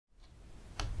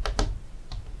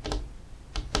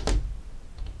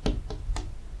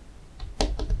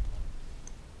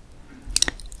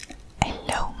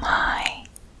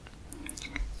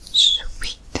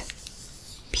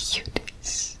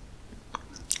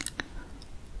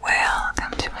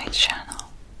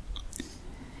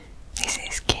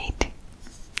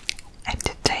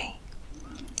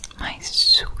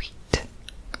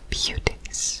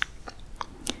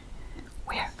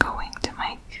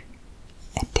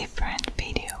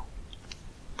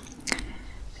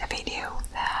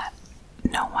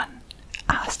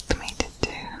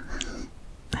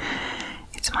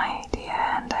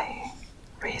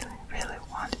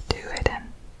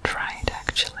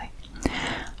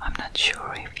not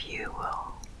sure if you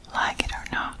will like it or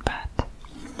not, but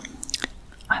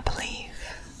I believe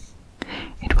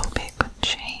it will be a good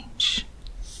change,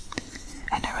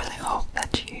 and I really hope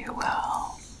that you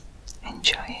will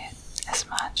enjoy it as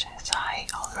much as I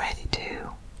already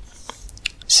do.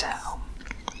 So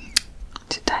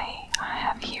today I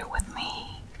have here with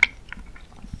me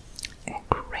a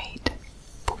great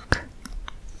book.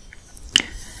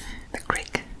 The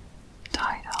Greek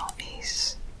title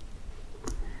is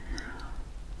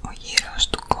Ο γύρος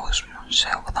του κόσμου σε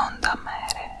 80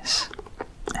 μέρες,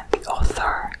 and the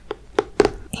author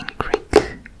in Greek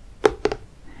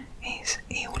is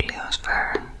Jules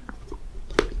Verne,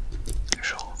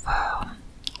 Jules Verne,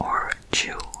 or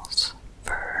Jules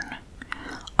Verne.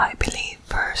 I believe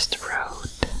first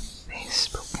wrote this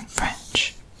book in French,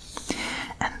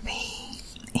 and the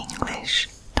English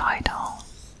title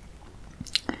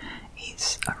is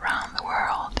Around the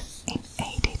World in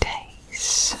 80 Days.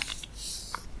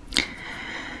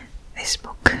 This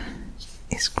book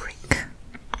is Greek.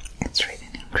 It's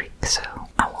written in Greek, so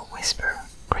I will whisper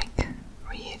Greek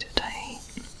for you today.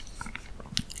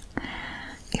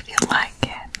 If you like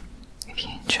it, if you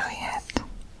enjoy it,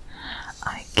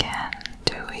 I can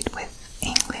do it with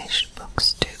English books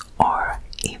too, or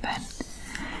even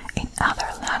in other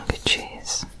languages.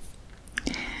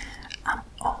 I'm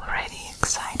already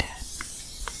excited.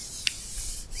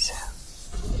 So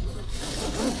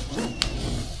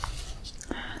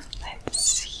let's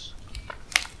see.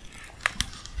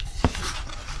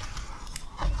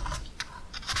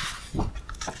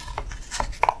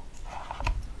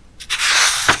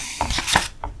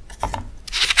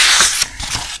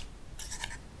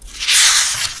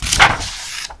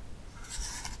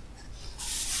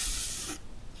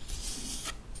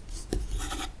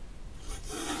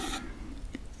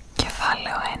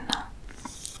 Κεφάλαιο 1.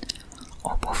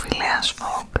 Όπου ο Φιλέας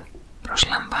Φογκ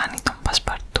προσλαμβάνει τον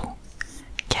Πασπαρτού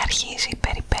και αρχίζει η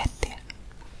περιπέτεια.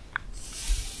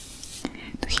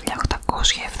 Το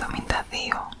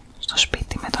 1872, στο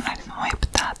σπίτι με τον αριθμό 7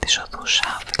 της οδού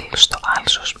Σάβιλ στο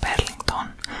Άλσος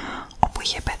Μπέρλινγκτον, όπου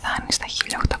είχε πεθάνει στα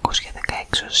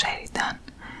 1816 ο Ζέρινταν,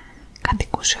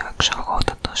 κατοικούσε ο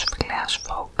εξοχότατος Φιλέας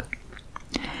Φογκ,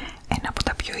 ένα από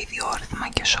τα πιο ιδιόρυθμα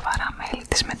και σοβαρά μέλη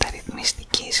της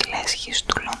μεταρρυθμιστικής λέσχης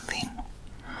του Λονδίνου,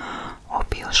 ο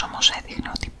οποίος όμως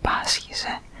έδειχνε ότι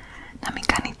πάσχιζε να μην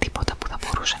κάνει τίποτα που θα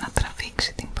μπορούσε να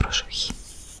τραβήξει την προσοχή.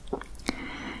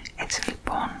 Έτσι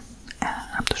λοιπόν,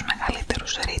 από τους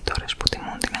μεγαλύτερους ρήτορες που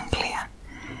τιμούν την Αγγλία,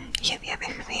 είχε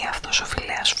διαδεχθεί αυτός ο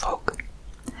Φιλέας Φογκ,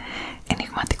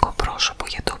 ενιγματικό πρόσωπο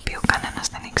για το οποίο κανένας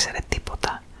δεν ήξερε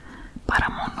τίποτα,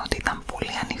 παρά μόνο ότι ήταν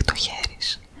πολύ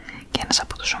ανοιχτοχέρης και ένας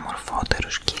από τους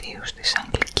ομορφότερους κυρίους της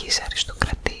αγγλικής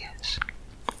αριστοκρατίας.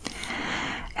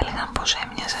 Έλεγαν πως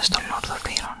έμοιαζε στον Λόρδο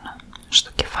Βύρωνα,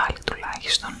 στο κεφάλι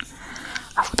τουλάχιστον,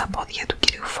 αφού τα πόδια του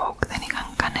κυρίου Φογκ δεν είχαν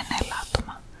κανένα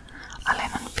ελάττωμα, αλλά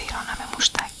έναν Βύρωνα με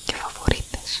μουστάκι και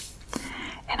φαβορίτες,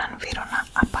 έναν Βύρωνα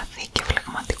απαθή και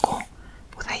φλεγματικό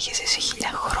που θα είχε ζήσει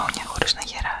 1000 χρόνια χωρίς να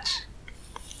γεράσει.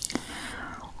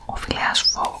 Ο Φιλέας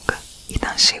Φογκ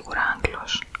ήταν σίγουρα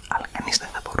Άγγλος, αλλά κανείς δεν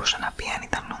θα μπορούσε να πει αν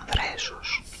ήταν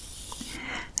Λονδρέζος.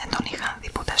 Δεν τον είχαν δει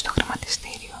ποτέ στο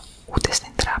χρηματιστήριο, ούτε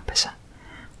στην τράπεζα,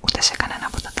 ούτε σε κανένα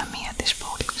από τα ταμεία της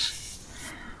πόλης.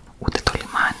 Ούτε το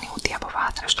λιμάνι, ούτε οι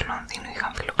αποβάθρες του Λονδίνου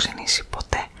είχαν φιλοξενήσει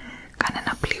ποτέ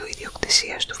κανένα πλοίο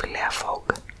ιδιοκτησίας του Φιλέα Φογκ.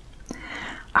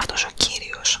 Αυτός ο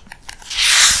κύριος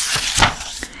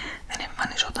δεν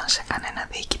εμφανιζόταν σε κανένα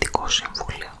διοικητικό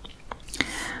συμβούλιο.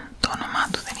 Το όνομά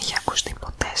του δεν είχε ακουστεί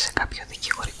ποτέ σε κάποιο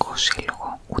δικηγορικό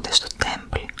σύλλογο, ούτε στο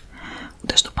Τέμπλ,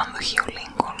 ούτε στο πανδοχείο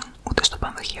Λίνκολν, ούτε στο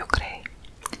πανδοχείο Γκρέι.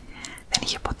 Δεν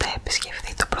είχε ποτέ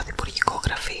επισκεφθεί το πρωθυπουργικό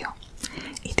γραφείο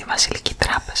ή τη βασιλική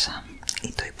τράπεζα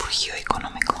ή το Υπουργείο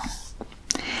Οικονομικών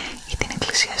ή την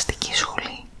εκκλησιαστική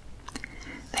σχολή.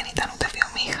 Δεν ήταν ούτε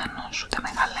βιομήχανος, ούτε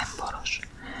μεγαλέμπορος,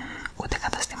 ούτε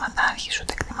καταστηματάρχης,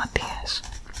 ούτε κτηματίας.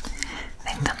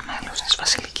 Δεν ήταν μέλος της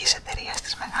βασιλικής εταιρείας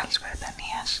της Μεγάλης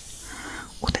Βρετανίας,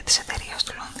 ούτε της εταιρείας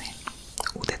του Λονδίνου,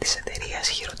 ούτε της εταιρείας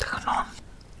χειροτεχνών,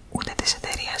 ούτε της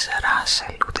εταιρείας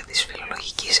Ράσελ, ούτε της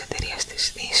φιλολογικής εταιρείας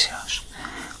της Δύσεως,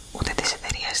 ούτε της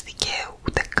εταιρείας δικαίου,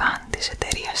 ούτε καν της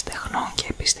εταιρείας τεχνών και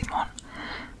επιστημών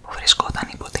που βρισκόταν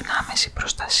υπό την άμεση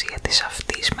προστασία της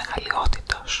αυτής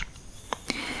μεγαλειότητος.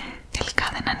 Τελικά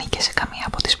δεν ανήκε σε καμία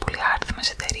από τις πολυάριθμες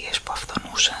εταιρείες που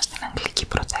αυθονούσαν στην αγγλική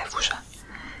πρωτεύουσα,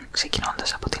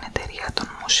 ξεκινώντας από την εταιρεία των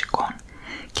μουσικών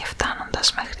και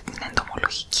φτάνοντας μέχρι την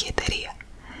εντομολογική εταιρεία,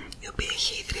 η οποία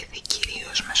είχε ιδρυθεί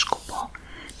κυρίως με σκοπό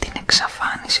την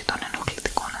εξαφάνιση των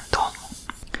ενοχλητικών εντόμων.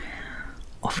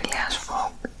 Ο Φιλέας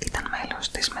Φογκ ήταν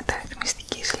μέλος της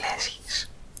μεταρρυθμιστικής λέσχης.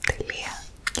 Τελεία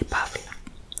και παύλα.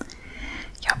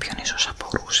 Για όποιον ίσως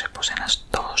απορούσε πως ένας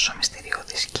τόσο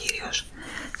μυστηριώδης κύριος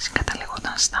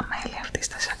συγκαταλεγόταν στα μέλη αυτής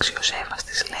της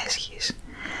αξιοσέβαστης λέσχης,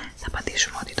 θα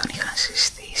απαντήσουμε ότι τον είχαν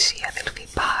συστήσει οι αδελφοί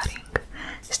Πάρινγκ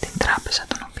στην τράπεζα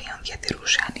των οποίων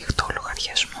διατηρούσε ανοιχτό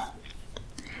λογαριασμό.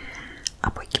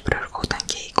 Από εκεί προερχόταν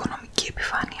και η οικονομική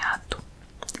επιφάνειά του.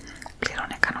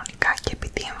 Πλήρωνε κανονικά και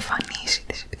επειδή εμφανίσει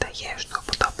τις επιταγές του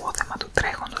από το απόθεμα του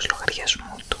τρέχοντος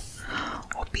λογαριασμού του,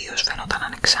 ο οποίος φαίνονταν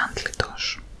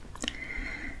ανεξάντλητος.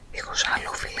 Δίχως άλλο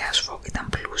ο Φιλέας Φογκ ήταν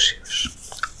πλούσιος,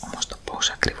 όμως το πώς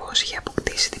ακριβώς είχε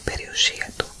αποκτήσει την περιουσία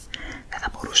του δεν θα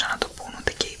μπορούσαν να το πούν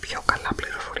ούτε και οι πιο καλά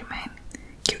πληροφορημένοι,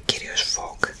 και ο κύριος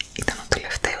Φογκ ήταν ο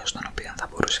τελευταίος στον οποίο θα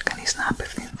μπορούσε κανείς να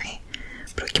απευθυνθεί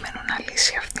προκειμένου να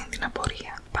λύσει αυτήν την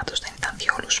απορία. Πάντως δεν ήταν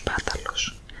διόλου σπάταλος,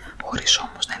 χωρίς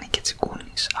όμως να είναι και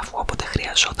τσικούνης, αφού όποτε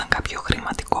χρειαζόταν κάποιο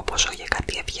χρηματικό ποσό για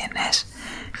κάτι ευγενές,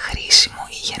 χρήσιμο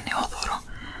ή γενναιόδωρο,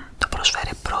 το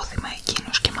προσφέρε πρόθυμα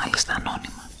εκείνος και μάλιστα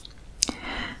ανώνυμα.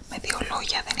 Με δύο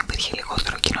λόγια, δεν υπήρχε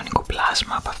λιγότερο κοινωνικό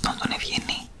πλάσμα από αυτόν τον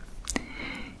ευγενή.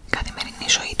 Η καθημερινή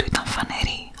ζωή του ήταν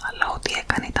φανερή, αλλά ό,τι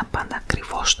έκανε ήταν πάντα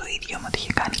ακριβώς το ίδιο με ό,τι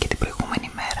είχε κάνει και την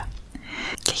προηγούμενη μέρα.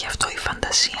 Και γι' αυτό η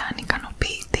φαντασία,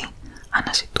 ανικανοποίητη,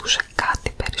 αναζητούσε κάτι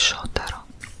περισσότερο.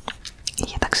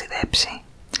 Είχε ταξιδέψει,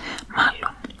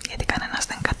 μάλλον γιατί κανένας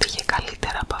δεν κατήγε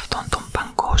καλύτερα από αυτόν τον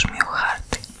παγκόσμιο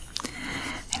χάρτη.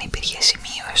 Δεν υπήρχε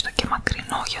σημείο έστω και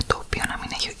μακρινό για το οποίο να μην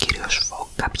έχει ο κύριος Φογκ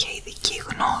κάποια ειδική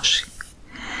γνώση.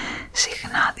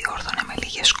 Συχνά διόρθωνε με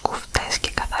λίγες κουφτές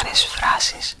και καθαρές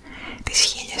φράσεις τις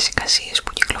χίλιες εικασίες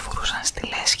που κυκλοφορούσαν στη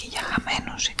λέσχη για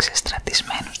χαμένους ή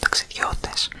ξεστρατισμένους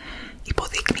ταξιδιώτες.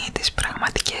 Υποδείκνυε τις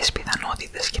πραγματικές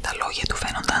πιθανότητες και τα λόγια του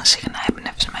φαίνονταν συχνά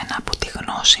εμπνευσμένα από τη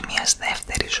γνώση μιας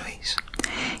δεύτερης ζωής,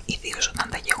 ιδίως όταν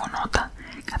τα γεγονότα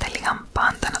κατέληγαν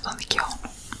πάντα να τον δικαιώνουν.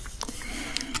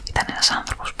 Ήταν ένας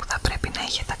άνθρωπος που θα πρέπει να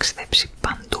είχε ταξιδέψει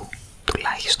παντού,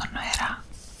 τουλάχιστον νοερά.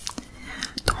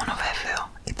 Το μόνο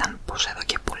βέβαιο ήταν πως εδώ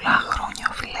και πολλά χρόνια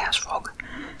ο Φιλέας Φογκ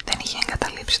δεν είχε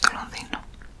εγκαταλείψει το Λονδίνο.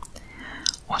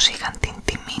 Όσοι είχαν την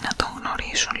τιμή να τον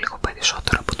γνωρίσουν λίγο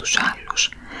περισσότερο από τους άλλους,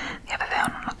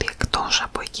 διαβεβαίωναν ότι εκτός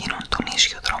από εκείνον τον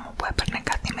ίσιο δρόμο που έπαιρνε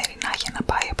καθημερινά για να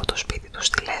πάει από το σπίτι του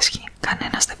στη λέσχη,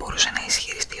 κανένας δεν μπορούσε να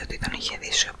ισχυριστεί ότι τον είχε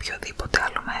δει σε οποιοδήποτε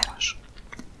άλλο μέρος.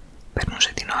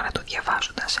 Περνούσε την ώρα του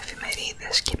διαβάζοντας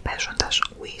εφημερίδες και παίζοντας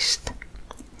whist.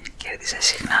 Κέρδιζε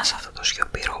συχνά σε αυτό το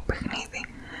σιωπηρό παιχνίδι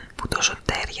που τόσο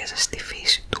τέριαζε στη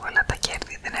φύση του, αλλά τα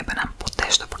κέρδη δεν έμπαιναν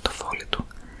ποτέ στο πορτοφόλι του.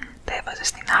 Τα έβαζε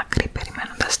στην άκρη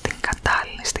περιμένοντας την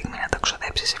κατάλληλη στιγμή να τα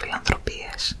ξοδέψει σε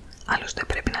φιλανθρωπίες. Άλλωστε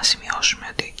πρέπει να σημειώσουμε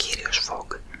ότι ο κύριος Φογκ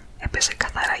έπαιζε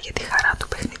καθαρά για τη χαρά του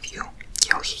παιχνιδιού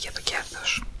και όχι για το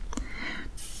κέρδος.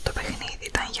 Το παιχνίδι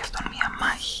ήταν γι' αυτόν μια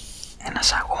μάχη,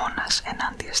 ένας αγώνας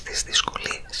ενάντια στις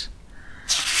δυσκολίες.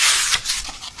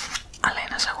 Αλλά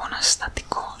ένας αγώνας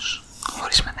στατικός,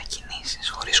 χωρίς μετακινήσεις,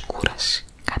 χωρίς κούραση,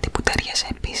 κάτι που ταιριάζει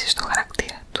επίσης στο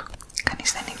χαρακτήρα του.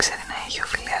 Κανείς δεν ήξερε να έχει ο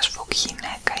Φιλέας Φογκ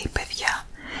γυναίκα ή παιδιά,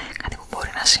 κάτι που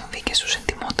μπορεί να συμβεί και στους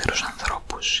εντιμότερους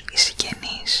ανθρώπους, ή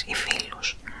συγγενείς ή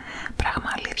φίλους, πράγμα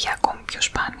αλήθεια ακόμη πιο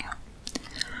σπάνιο.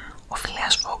 Ο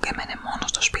Φιλέας Φογκ έμενε μόνο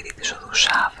στο σπίτι της οδού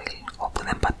Σάβρι, όπου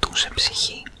δεν πατούσε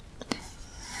ψυχή.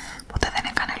 Ποτέ δεν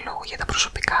έκανε λόγο για τα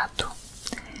προσωπικά του.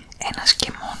 Ένας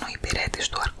και μόνο υπηρέτης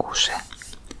του αρκούσε.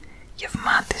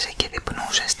 Γευμάτιζε και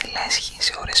διπνούσε στη λέσχη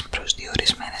σε ώρες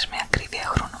προσδιορισμένες με ακρίβεια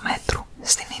χρονομέτρου,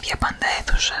 στην ίδια πάντα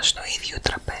αίθουσα, στο ίδιο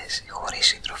τραπέζι, χωρίς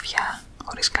συντροφιά,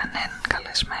 χωρίς κανέναν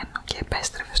καλεσμένο, και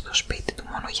επέστρεφε στο σπίτι του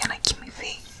μόνο για να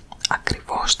κοιμηθεί,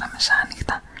 ακριβώς τα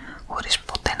μεσάνυχτα, χωρίς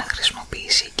ποτέ να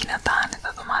χρησιμοποιήσει εκείνα τα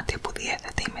άνετα δωμάτια που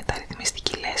διέθετε η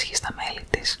μεταρρυθμιστική λέσχη στα μέλη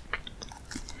της.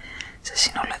 Σε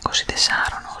σύνολο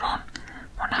 24 ωρών,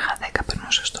 μονάχα 10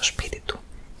 περνούσε στο σπίτι του,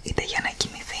 είτε για να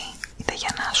κοιμηθεί, είτε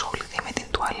για να ασχοληθεί με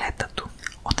την τουαλέτα του.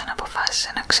 Όταν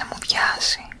αποφάσισε να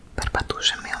ξεμουδιάσει,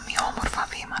 περπατούσε με ομοιόμορφα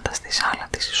βήματα στη σάλα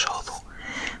της εισόδου,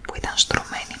 που ήταν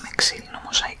στρωμένη με ξύλινο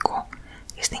μοσαϊκό,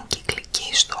 ή στην κυκλική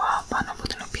στοά πάνω από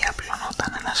την οποία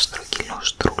πλωνόταν ένας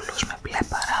στρογγυλός τρούλος με μπλε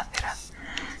παράθυρα,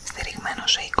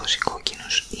 στηριγμένος σε 20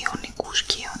 κόκκινους ιωνικούς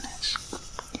κύονες.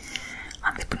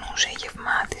 Αν διπνούσε ή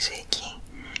γευμάτιζε εκεί,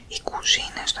 οι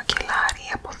κουζίνες στο κελάρι,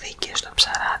 οι αποθήκες στο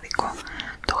ψαράδικο,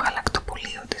 το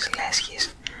γαλακτοπολείο της λέσχης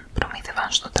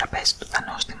προμήθευαν στο τραπέζι του τα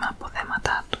νόστιμα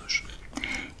αποθέματά τους.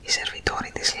 Οι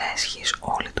σερβιτόροι της λέσχης,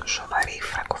 όλοι τους σοβαροί,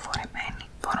 φρακοφορεμένοι,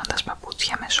 φορώντας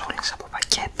παπούτσια με σόλες από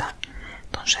πακέτα,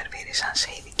 τον σερβίρισαν σε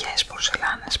ειδικές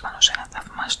πορσελάνες πάνω σε ένα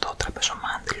θαυμαστό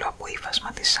τραπεζομάντιλο από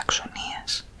ύφασμα της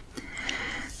Σαξονίας.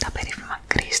 Τα περίφημα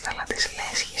κρύα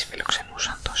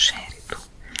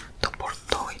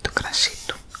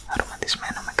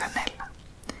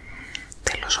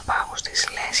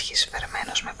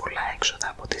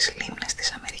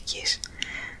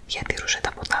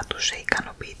τίποτα τους σε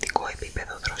ικανοποιητικό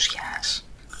επίπεδο δροσιάς.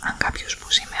 Αν κάποιος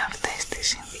που ζει με αυτές τις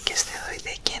συνθήκες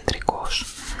θεωρείται κεντρικός,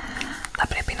 θα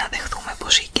πρέπει να δεχθούμε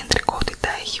πως η κεντρικότητα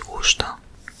έχει γούστο.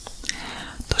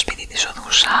 Το σπίτι της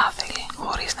οδού Σάβελ,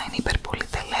 χωρίς να είναι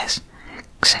υπερπολιτελές,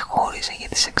 ξεχώριζε για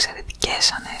τις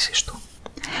εξαιρετικές ανέσεις του.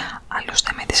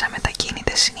 Άλλωστε με τις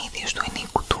αμετακίνητες συνήθειες του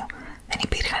ενίκου του δεν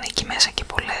υπήρχαν εκεί μέσα και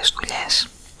πολλές δουλειές.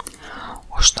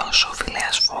 Ωστόσο ο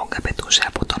Φιλέας Φόγκ απαιτούσε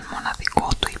από τον μοναδικό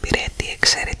του υπηρέτη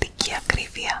εξαιρετική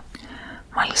ακρίβεια.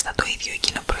 Μάλιστα το ίδιο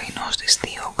εκείνο πρωινό στις 2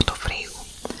 Οκτωβρίου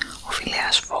ο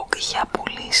Φιλέας Φόγκ είχε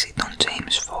απολύσει τον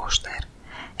James Foster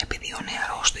επειδή ο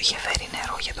νεαρός του είχε φέρει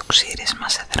νερό για το ξύρισμα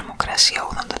σε θερμοκρασία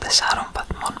 84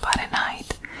 βαθμών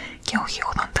Φαρενάιτ και όχι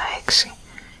 86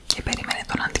 και περίμενε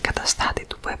τον αντικαταστάτη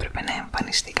του που έπρεπε να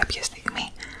εμφανιστεί κάποια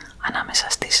στιγμή ανάμεσα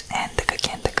στις 11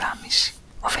 και 11.30.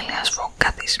 Ο Φιλέας Φόγκ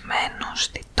καθισμένος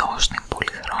στιτός στην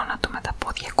πολυθρόνα του με τα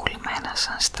πόδια κολλημένα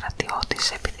σαν στρατιώτης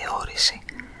σε επιθεώρηση,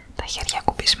 τα χέρια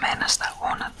κουπισμένα στα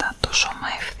γόνατα, το σώμα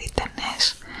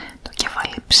ευθύτενες, το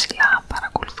κεφάλι ψηλά,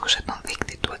 παρακολουθούσε τον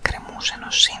δείκτη του εκκρεμούς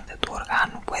ενός σύνθετου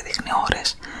οργάνου που έδειχνε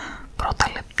ώρες, πρώτα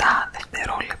λεπτά,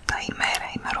 δευτερόλεπτα, ημέρα,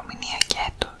 ημερομηνία και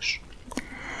έτος.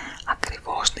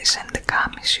 Ακριβώς στις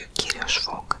 11.30 ο κύριος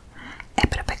Φόγκ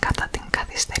έπρεπε κατά την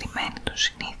καθυστερημένη του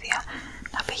συνήθεια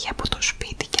να φύγει από το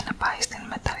σπίτι και να πάει στην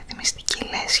μεταρρυθμιστική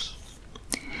λέσχη.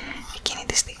 Εκείνη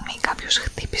τη στιγμή κάποιος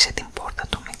χτύπησε την πόρτα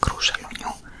του μικρού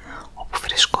σαλονιού όπου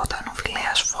βρισκόταν ο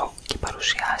Φιλέας Φόγκ και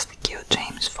παρουσιάστηκε ο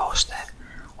James Foster,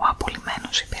 ο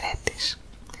απολυμένος υπηρέτης.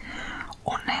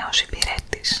 Ο νέος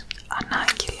υπηρέτης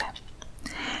ανάγγειλε.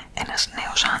 Ένας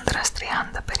νέος άντρας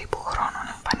 30 περίπου χρόνων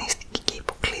εμφανίστηκε και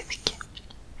υποκλήθηκε.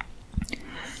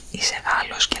 «Είσαι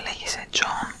Γάλλος και λέγεσαι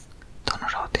Τζον?» τον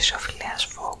ρώτησε ο Φιλέας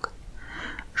Φόγκ.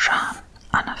 «Ζαν,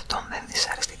 αν αυτόν δεν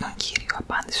δυσαρεστεί τον κύριο»,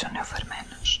 απάντησε ο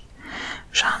νεοφερμένος.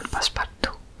 «Ζαν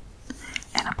Πασπαρτού,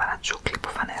 ένα παρατσούκλι που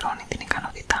φανερώνει την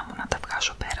ικανότητά μου να τα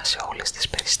βγάζω πέρα σε όλες τις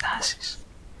περιστάσεις.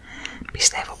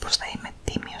 Πιστεύω πως θα είμαι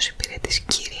τίμιος υπηρέτης,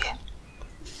 κύριε.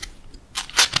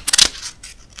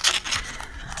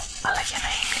 Αλλά για να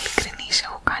είμαι ειλικρινής,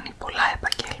 έχω κάνει πολλά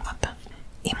επαγγέλματα.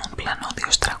 Ήμουν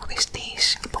πλανόδιος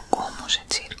τραγουδιστής, υποκόμος σε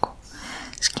τσίρκο,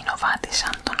 σκηνοβάτης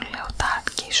σαν τον Λεωτάρτ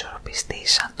και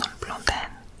ισορροπιστής σαν τον Μπλοντέν.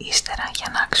 Ύστερα, για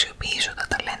να αξιοποιήσω τα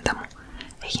ταλέντα μου,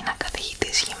 έγινα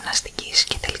καθηγητής γυμναστικής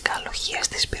και τελικά λοχείας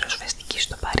της πυροσβεστικής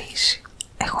στο Παρίσι.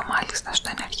 Έχω μάλιστα στο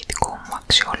ενεργητικό μου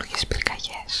αξιόλογες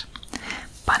πυρκαγιές.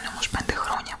 Πάνε όμως 5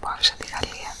 χρόνια που άφησα τη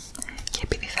Γαλλία και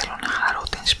επειδή θέλω να χαρώ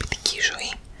την σπιτική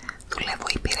ζωή, δουλεύω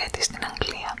υπηρέτη στην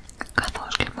Αγγλία.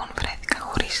 Καθώς λοιπόν βρέθηκα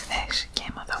χωρίς θέση και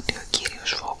έμαθα ότι ο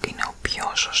κύριος Φόγκ είναι ο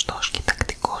πιο σωστός και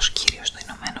τακτικός κύριος στο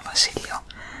Ηνωμένο Βασίλειο,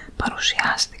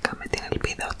 παρουσιάστηκα με την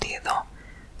ελπίδα ότι εδώ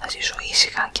θα ζήσω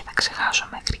ήσυχα και θα ξεχάσω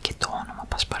μέχρι και το όνομα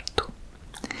Πασπαρτού.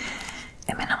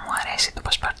 «Εμένα μου αρέσει το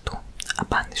Πασπαρτού»,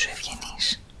 απάντησε ο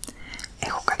ευγενής.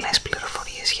 «Έχω καλές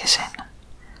πληροφορίες για σένα.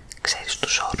 Ξέρεις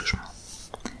τους όρους μου?»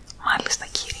 «Μάλιστα,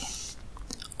 κύριε».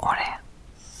 «Ωραία.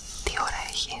 Τι ώρα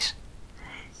έχεις?»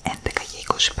 11 και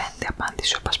 25,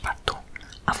 απάντησε ο Πασπαρτού,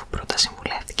 αφού πρώτα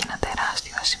συμβουλεύτηκε ένα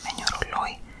τεράστιο ασημένιο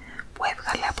ρολόι που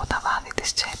έβγαλε από τα βάθη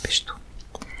της τσέπης του.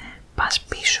 «Πας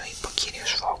πίσω», είπε ο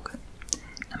κύριος Φόγκ.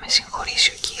 «Να με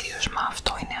συγχωρήσει ο κύριος, μα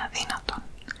αυτό είναι αδύνατον.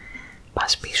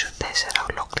 Πας πίσω 4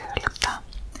 ολόκληρα λεπτά.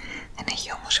 Δεν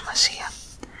έχει όμως σημασία,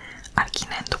 αρκεί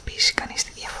να εντοπίσει κανείς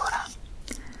τη διαφορά.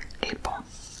 Λοιπόν,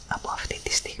 από αυτή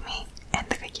τη στιγμή,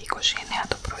 11 και 29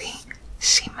 το πρωί,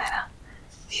 σήμερα,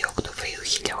 2 Οκτωβρίου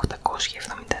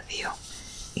 1872,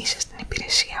 είσαι στην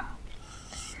υπηρεσία μου».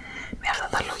 Με αυτά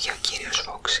τα λόγια ο κύριος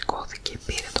Φόγκ σηκώθηκε,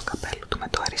 πήρε το καπέλο του με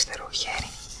το αριστερό χέρι,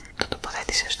 το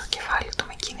τοποθέτησε στο κεφάλι του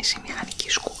με κίνηση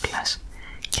μηχανικής κούκλας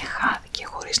και χάθηκε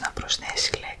χωρίς να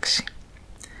προσθέσει λέξη.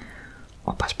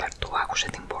 Ο Πασπαρτού άκουσε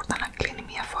την πόρτα να κλείνει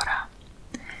μια φορά.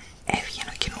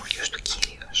 Έβγαινε ο καινούριος του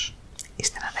κύριος.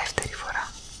 Ύστερα δεύτερη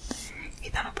φορά.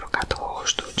 Ήταν ο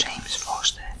προκάτοχός του, ο James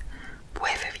Foster, που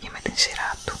έφευγε με την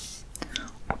σειρά του.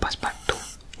 Ο Πασπαρτού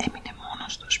έμεινε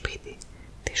μόνος στο σπίτι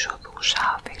της οδού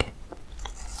Σάβελ.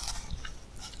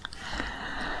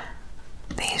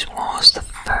 This was the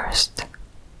first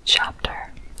chapter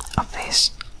of this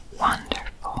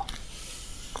wonderful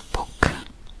book.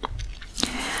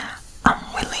 I'm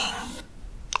willing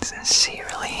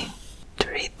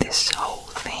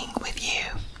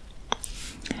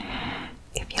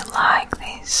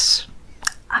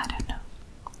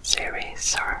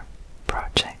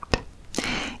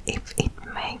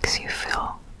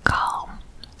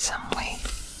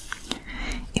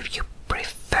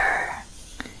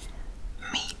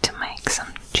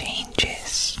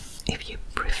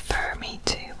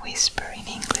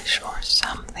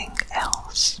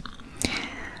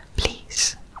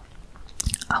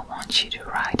want you to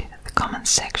write it in the comment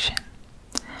section.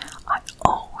 I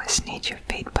always need your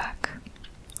feedback.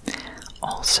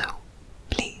 Also,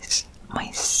 please,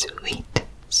 my sweet,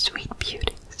 sweet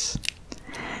beauties,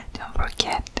 don't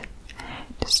forget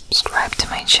to subscribe to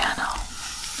my channel,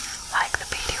 like the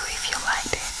video if you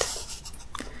liked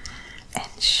it,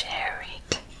 and share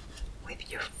it with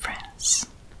your friends.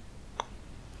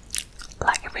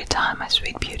 Like every time, my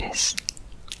sweet beauties,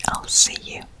 I'll see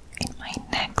you in my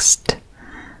next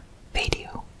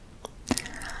video.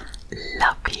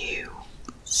 Love you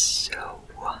so